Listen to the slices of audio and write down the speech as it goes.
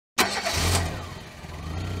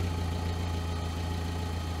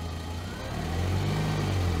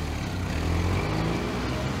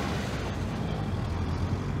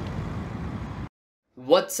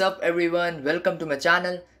What's up everyone, welcome to my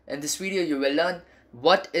channel. In this video you will learn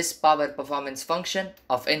what is power performance function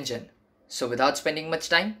of engine. So without spending much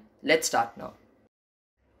time, let's start now.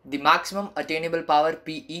 The maximum attainable power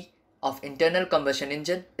PE of internal combustion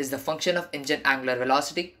engine is the function of engine angular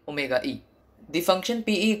velocity omega e. The function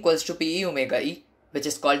PE equals to PE omega e, which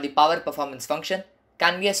is called the power performance function,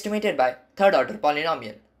 can be estimated by third order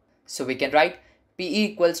polynomial. So we can write PE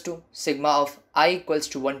equals to sigma of I equals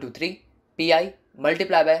to 1 to 3 pi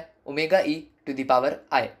multiplied by omega e to the power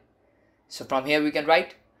I. So from here we can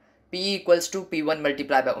write PE equals to P1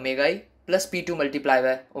 multiplied by omega e plus P2 multiplied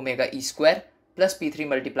by omega e square plus P3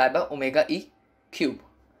 multiplied by omega e cube.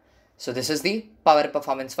 So this is the power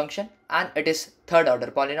performance function and it is third order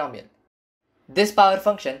polynomial. This power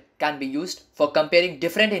function can be used for comparing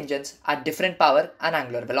different engines at different power and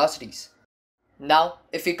angular velocities. Now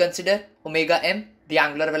if we consider omega m, the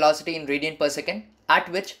angular velocity in radian per second at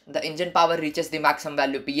which the engine power reaches the maximum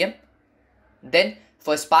value Pm, then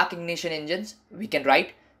for spark ignition engines we can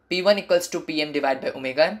write P1 equals to Pm divided by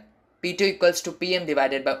omega m, P2 equals to Pm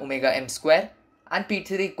divided by omega m square and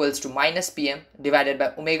P3 equals to minus Pm divided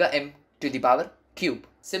by omega m to the power cube.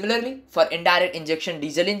 Similarly, for indirect injection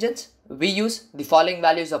diesel engines, we use the following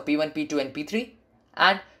values of P1, P2 and P3,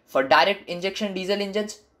 and for direct injection diesel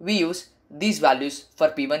engines, we use these values for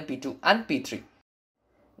P1, P2 and P3.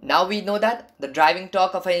 Now we know that the driving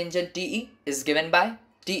torque of an engine Te is given by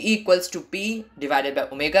Te equals to Pe divided by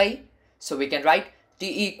omega e. So we can write Te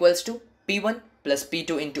equals to P1 plus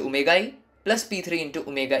P2 into omega e plus P3 into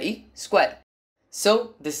omega e square.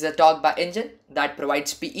 So this is a torque by engine that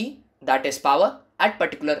provides Pe, that is power, at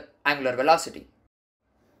particular angular velocity.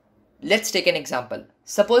 Let's take an example.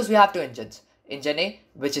 Suppose we have two engines. Engine A,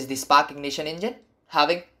 which is the spark ignition engine,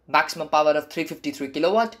 having maximum power of 353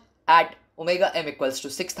 kilowatt at omega m equals to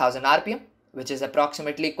 6000 rpm, which is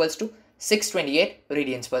approximately equals to 628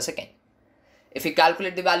 radians per second. If we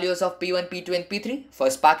calculate the values of P1, P2 and P3 for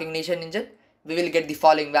spark ignition engine, we will get the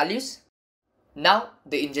following values. Now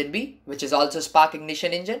the engine B, which is also spark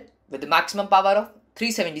ignition engine with the maximum power of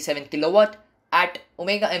 377 kilowatt at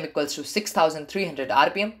omega m equals to 6300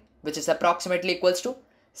 rpm, which is approximately equals to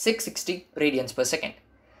 660 radians per second.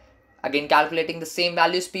 Again calculating the same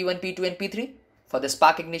values P1, P2 and P3 for the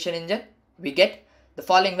spark ignition engine, we get the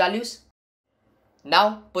following values.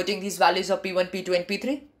 Now putting these values of P1, P2 and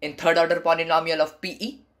P3 in third order polynomial of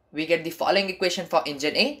PE, we get the following equation for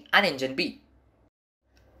engine A and engine B.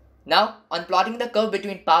 Now on plotting the curve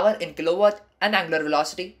between power in kilowatt and angular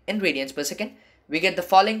velocity in radians per second, we get the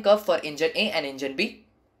following curve for engine A and engine B.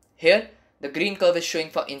 Here the green curve is showing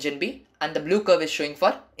for engine B and the blue curve is showing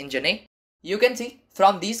for engine A. You can see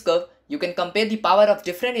from these curves you can compare the power of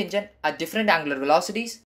different engine at different angular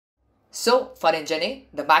velocities. So for engine A,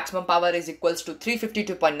 the maximum power is equals to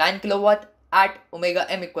 352.9 kilowatt at omega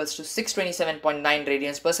m equals to 627.9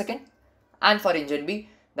 radians per second, and for engine B,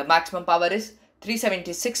 the maximum power is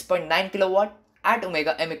 376.9 kilowatt at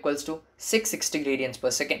omega m equals to 660 radians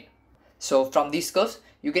per second. So from these curves,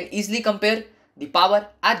 you can easily compare the power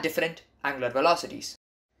at different angular velocities.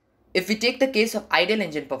 If we take the case of ideal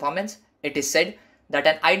engine performance, it is said that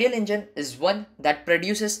an ideal engine is one that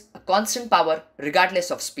produces a constant power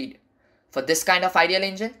regardless of speed. For this kind of ideal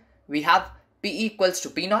engine, we have P equals to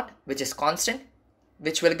P naught, which is constant,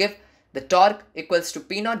 which will give the torque equals to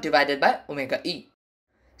P naught divided by omega e.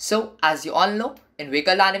 So as you all know, in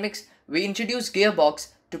vehicle dynamics, we introduce gearbox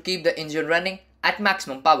to keep the engine running at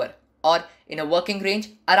maximum power or in a working range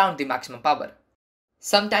around the maximum power.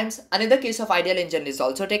 Sometimes another case of ideal engine is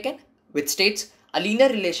also taken, which states a linear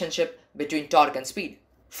relationship between torque and speed.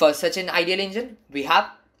 For such an ideal engine, we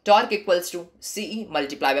have torque equals to Ce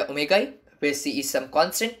multiplied by omega e, where C is some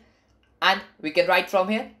constant, and we can write from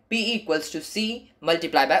here Pe equals to Ce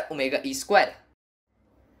multiplied by omega e square.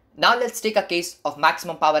 Now let's take a case of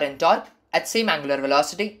maximum power and torque at same angular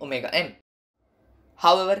velocity omega m.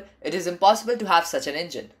 However, it is impossible to have such an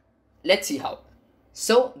engine. Let's see how.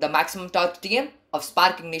 So the maximum torque Tm of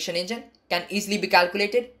spark ignition engine can easily be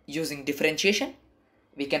calculated using differentiation.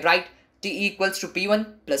 We can write Te equals to P1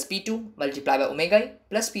 plus P2 multiplied by omega e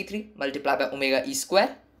plus P3 multiplied by omega e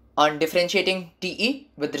square. On differentiating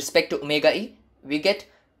Te with respect to omega e, we get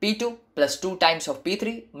P2 plus 2 times of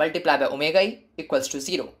P3 multiplied by omega e equals to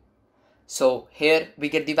 0. So here we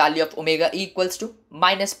get the value of omega e equals to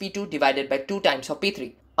minus P2 divided by 2 times of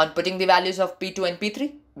P3. On putting the values of P2 and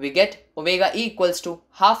P3, we get omega e equals to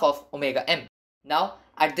half of omega m. Now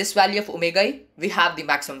at this value of omega e, we have the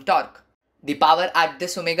maximum torque. The power at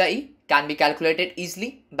this omega e can be calculated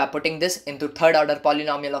easily by putting this into third order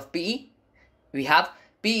polynomial of Pe. We have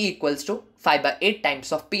Pe equals to 5 by 8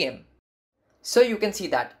 times of Pm. So you can see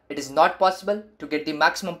that it is not possible to get the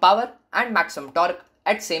maximum power and maximum torque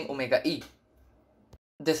at same omega e.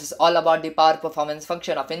 This is all about the power performance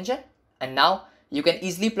function of engine, and now you can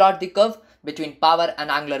easily plot the curve between power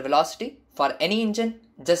and angular velocity for any engine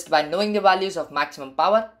just by knowing the values of maximum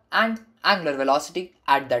power and angular velocity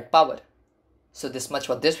at that power. So this much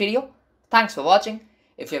for this video. Thanks for watching.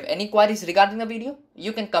 If you have any queries regarding the video,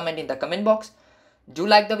 you can comment in the comment box. Do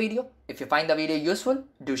like the video. If you find the video useful,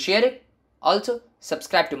 do share it. Also,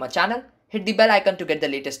 subscribe to my channel. Hit the bell icon to get the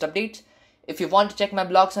latest updates. If you want to check my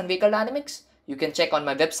blogs on vehicle dynamics, you can check on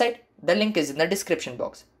my website. The link is in the description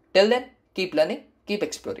box. Till then, keep learning, keep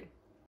exploring.